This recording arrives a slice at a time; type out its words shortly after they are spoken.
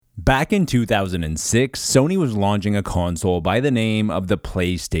Back in 2006, Sony was launching a console by the name of the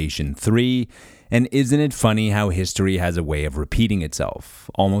PlayStation 3, and isn't it funny how history has a way of repeating itself?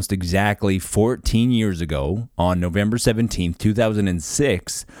 Almost exactly 14 years ago, on November 17,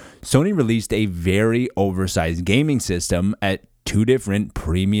 2006, Sony released a very oversized gaming system at two different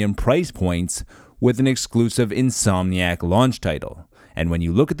premium price points with an exclusive Insomniac launch title. And when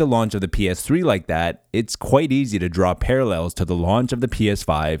you look at the launch of the PS3 like that, it's quite easy to draw parallels to the launch of the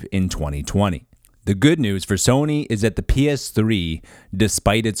PS5 in 2020. The good news for Sony is that the PS3,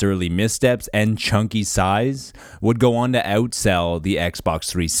 despite its early missteps and chunky size, would go on to outsell the Xbox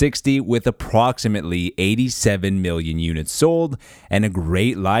 360 with approximately 87 million units sold and a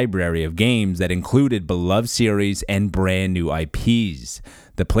great library of games that included beloved series and brand new IPs.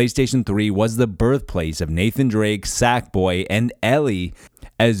 The PlayStation 3 was the birthplace of Nathan Drake, Sackboy, and Ellie,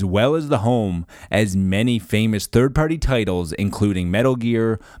 as well as the home as many famous third-party titles including Metal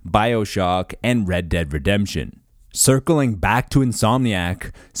Gear, BioShock, and Red Dead Redemption. Circling back to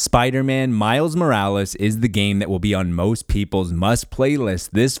Insomniac, Spider-Man Miles Morales is the game that will be on most people's must-play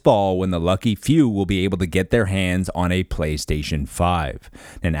list this fall when the lucky few will be able to get their hands on a PlayStation 5.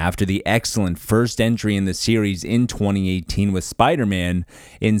 And after the excellent first entry in the series in 2018 with Spider-Man,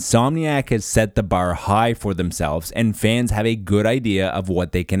 Insomniac has set the bar high for themselves and fans have a good idea of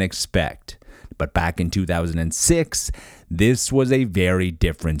what they can expect. But back in 2006, this was a very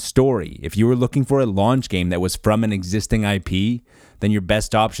different story. If you were looking for a launch game that was from an existing IP, then your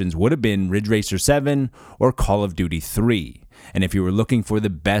best options would have been Ridge Racer 7 or Call of Duty 3. And if you were looking for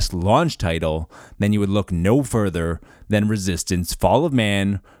the best launch title, then you would look no further than Resistance: Fall of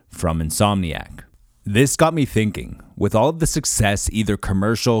Man from Insomniac. This got me thinking, with all of the success, either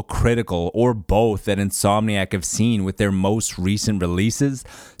commercial, critical, or both that Insomniac have seen with their most recent releases,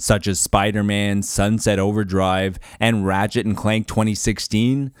 such as Spider-Man, Sunset Overdrive, and Ratchet & Clank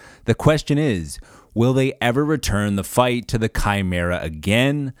 2016, the question is, will they ever return the fight to the Chimera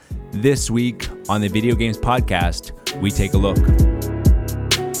again? This week on the Video Games Podcast, we take a look.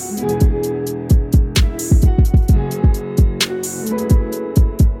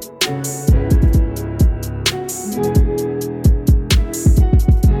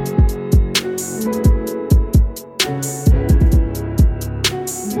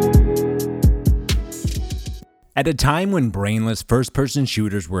 At a time when brainless first-person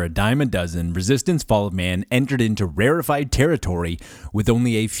shooters were a dime a dozen, Resistance: Fall of Man entered into rarefied territory with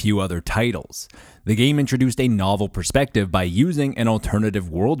only a few other titles. The game introduced a novel perspective by using an alternative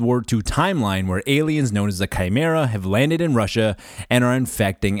World War II timeline where aliens known as the Chimera have landed in Russia and are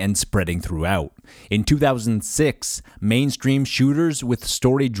infecting and spreading throughout. In 2006, mainstream shooters with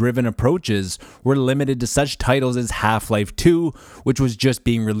story-driven approaches were limited to such titles as Half-Life 2, which was just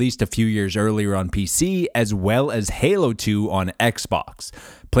being released a few years earlier on PC, as well as Halo 2 on Xbox.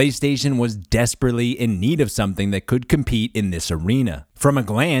 PlayStation was desperately in need of something that could compete in this arena. From a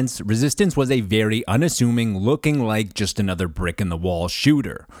glance, Resistance was a very unassuming, looking like just another brick-in-the-wall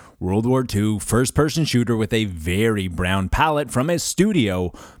shooter. World War II first-person shooter with a very brown palette from a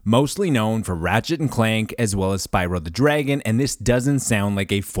studio, mostly known for Ratchet & Clank as well as Spyro the Dragon, and this doesn't sound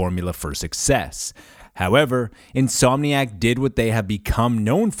like a formula for success. However, Insomniac did what they have become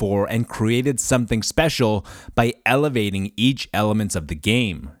known for and created something special by elevating each element of the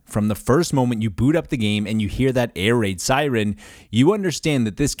game. From the first moment you boot up the game and you hear that air raid siren, you understand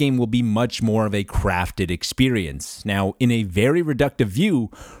that this game will be much more of a crafted experience. Now, in a very reductive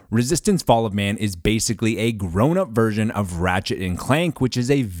view, Resistance: Fall of Man is basically a grown-up version of Ratchet & Clank, which is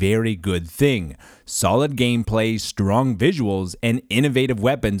a very good thing. Solid gameplay, strong visuals, and innovative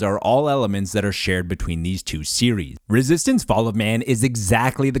weapons are all elements that are shared between these two series. Resistance: Fall of Man is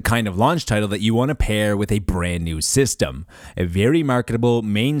exactly the kind of launch title that you want to pair with a brand new system. A very marketable,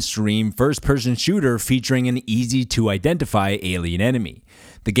 mainstream first-person shooter featuring an easy-to-identify alien enemy.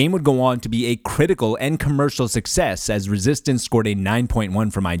 The game would go on to be a critical and commercial success as Resistance scored a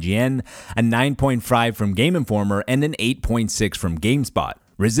 9.1 from IGN, a 9.5 from Game Informer, and an 8.6 from GameSpot.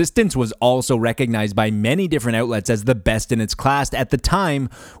 Resistance was also recognized by many different outlets as the best in its class at the time,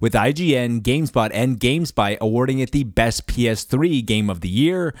 with IGN, GameSpot, and GameSpy awarding it the best PS3 game of the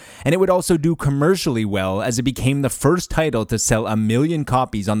year, and it would also do commercially well as it became the first title to sell 1 million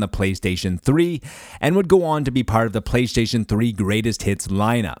copies on the PlayStation 3 and would go on to be part of the PlayStation 3 Greatest Hits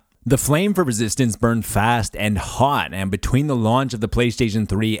lineup. The flame for Resistance burned fast and hot, and between the launch of the PlayStation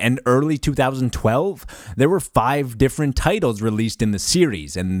 3 and early 2012, there were 5 different titles released in the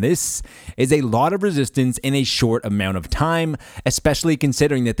series, and this is a lot of Resistance in a short amount of time, especially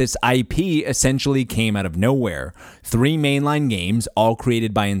considering that this IP essentially came out of nowhere. 3 mainline games, all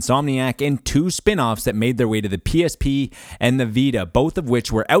created by Insomniac, and 2 spin-offs that made their way to the PSP and the Vita, both of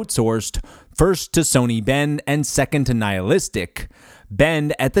which were outsourced, first to Sony Bend and second to Nihilistic.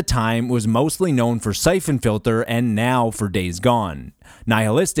 Bend, at the time, was mostly known for Siphon Filter and now for Days Gone.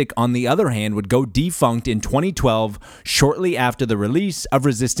 Nihilistic, on the other hand, would go defunct in 2012, shortly after the release of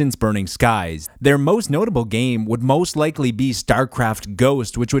Resistance Burning Skies. Their most notable game would most likely be StarCraft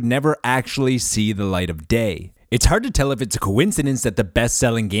Ghost, which would never actually see the light of day. It's hard to tell if it's a coincidence that the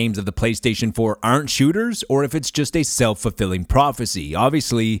best-selling games of the PlayStation 4 aren't shooters, or if it's just a self-fulfilling prophecy.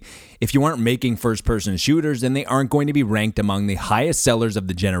 Obviously, if you aren't making first-person shooters, then they aren't going to be ranked among the highest sellers of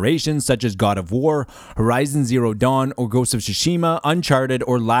the generation, such as God of War, Horizon Zero Dawn, or Ghost of Tsushima, Uncharted,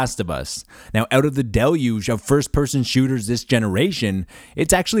 or Last of Us. Now, out of the deluge of first-person shooters this generation,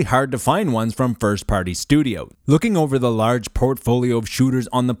 it's actually hard to find ones from first-party studios. Looking over the large portfolio of shooters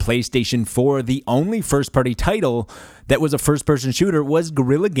on the PlayStation 4, the only first-party title that was a first-person shooter was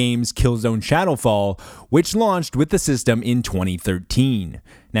Guerrilla Games' Killzone Shadowfall, which launched with the system in 2013.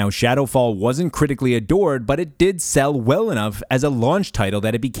 Now, Shadowfall wasn't critically adored, but it did sell well enough as a launch title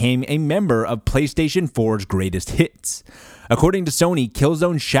that it became a member of PlayStation 4's greatest hits. According to Sony,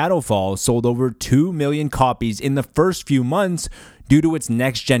 Killzone Shadowfall sold over 2 million copies in the first few months due to its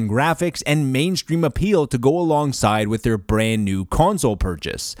next-gen graphics and mainstream appeal to go alongside with their brand new console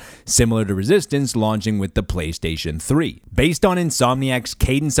purchase, similar to Resistance launching with the PlayStation 3. Based on Insomniac's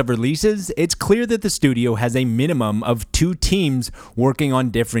cadence of releases, it's clear that the studio has a minimum of 2 teams working on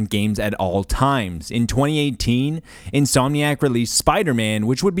different games at all times. In 2018, Insomniac released Spider-Man,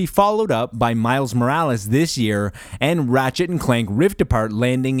 which would be followed up by Miles Morales this year, and Ratchet & Clank Rift Apart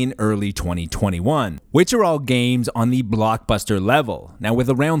landing in early 2021, which are all games on the blockbuster level. Now, with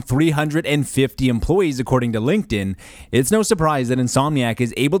around 350 employees according to LinkedIn, it's no surprise that Insomniac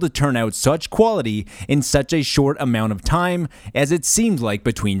is able to turn out such quality in such a short amount of time as it seems like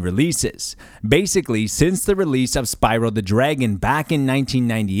between releases. Basically, since the release of Spyro the Dragon back in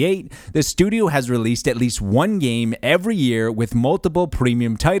 1998, the studio has released at least one game every year, with multiple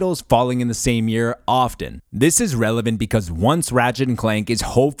premium titles falling in the same year often. This is relevant because once Ratchet & Clank is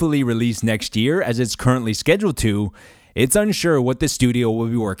hopefully released next year, as it's currently scheduled to, it's unsure what the studio will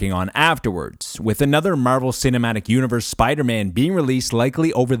be working on afterwards. With another Marvel Cinematic Universe Spider-Man being released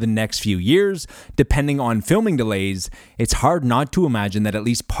likely over the next few years, depending on filming delays, it's hard not to imagine that at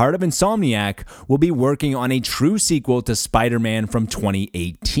least part of Insomniac will be working on a true sequel to Spider-Man from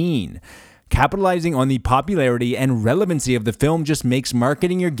 2018. Capitalizing on the popularity and relevancy of the film just makes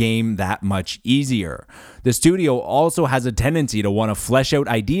marketing your game that much easier. The studio also has a tendency to want to flesh out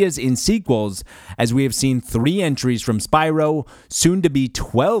ideas in sequels, as we have seen 3 entries from Spyro, soon to be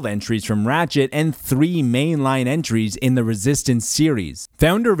 12 entries from Ratchet, and 3 mainline entries in the Resistance series.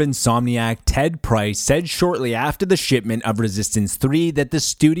 Founder of Insomniac, Ted Price, said shortly after the shipment of Resistance 3 that the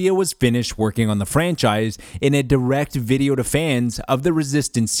studio was finished working on the franchise in a direct video to fans of the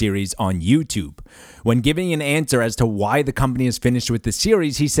Resistance series on YouTube. When giving an answer as to why the company is finished with the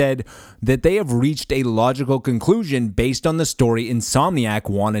series, he said that they have reached a logical conclusion based on the story Insomniac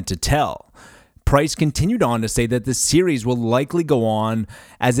wanted to tell. Price continued on to say that the series will likely go on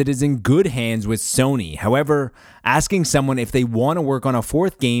as it is in good hands with Sony. However, asking someone if they want to work on a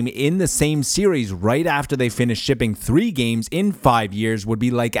 4th game in the same series right after they finish shipping 3 games in 5 years would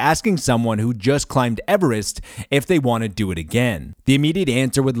be like asking someone who just climbed Everest if they want to do it again. The immediate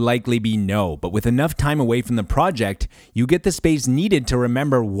answer would likely be no, but with enough time away from the project, you get the space needed to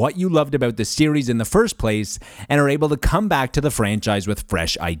remember what you loved about the series in the first place and are able to come back to the franchise with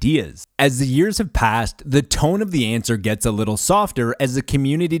fresh ideas. As the years have passed, the tone of the answer gets a little softer, as the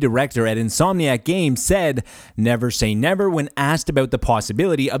community director at Insomniac Games said, "Never say never," when asked about the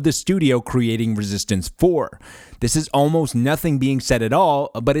possibility of the studio creating Resistance 4. This is almost nothing being said at all,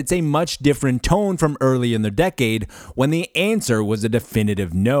 but it's a much different tone from early in the decade when the answer was a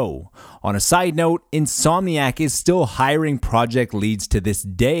definitive no. On a side note, Insomniac is still hiring project leads to this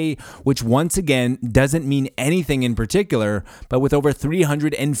day, which once again doesn't mean anything in particular, but with over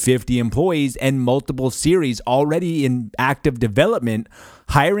 350 employees and multiple series already in active development,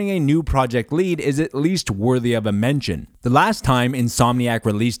 hiring a new project lead is at least worthy of a mention. The last time Insomniac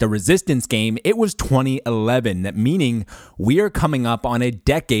released a Resistance game, it was 2011, meaning we are coming up on a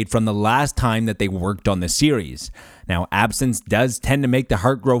decade from the last time that they worked on the series. Now, absence does tend to make the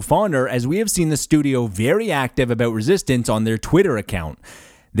heart grow fonder, as we have seen the studio very active about Resistance on their Twitter account.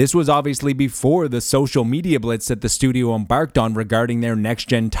 This was obviously before the social media blitz that the studio embarked on regarding their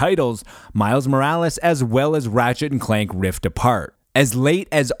next-gen titles, Miles Morales as well as Ratchet & Clank Rift Apart. As late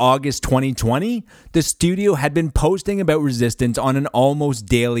as August 2020, the studio had been posting about Resistance on an almost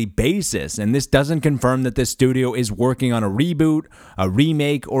daily basis, and this doesn't confirm that the studio is working on a reboot, a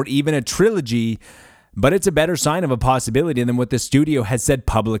remake, or even a trilogy, but it's a better sign of a possibility than what the studio has said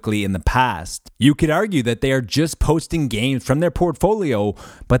publicly in the past. You could argue that they are just posting games from their portfolio,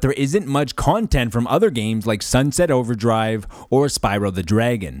 but there isn't much content from other games like Sunset Overdrive or Spyro the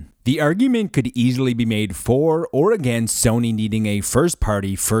Dragon. The argument could easily be made for or against Sony needing a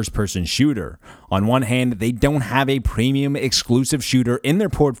first-party, first-person shooter. On one hand, they don't have a premium exclusive shooter in their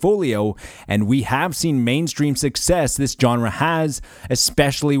portfolio, and we have seen mainstream success this genre has,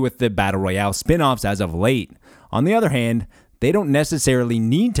 especially with the Battle Royale spin-offs as of late. On the other hand, they don't necessarily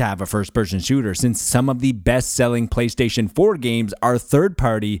need to have a first-person shooter since some of the best-selling PlayStation 4 games are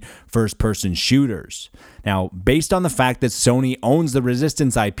third-party first-person shooters. Now, based on the fact that Sony owns the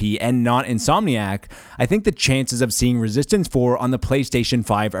Resistance IP and not Insomniac, I think the chances of seeing Resistance 4 on the PlayStation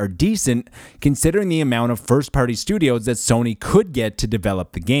 5 are decent, considering the amount of first-party studios that Sony could get to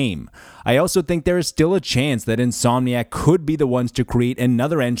develop the game. I also think there is still a chance that Insomniac could be the ones to create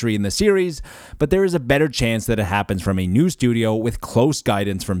another entry in the series, but there is a better chance that it happens from a new studio with close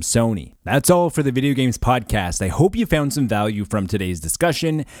guidance from Sony. That's all for the Video Games Podcast. I hope you found some value from today's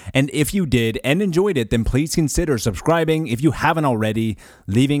discussion, and if you did and enjoyed it, then please consider subscribing if you haven't already,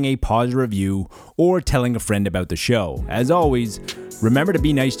 leaving a positive review, or telling a friend about the show. As always, remember to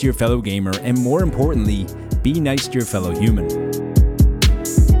be nice to your fellow gamer, and more importantly, be nice to your fellow human.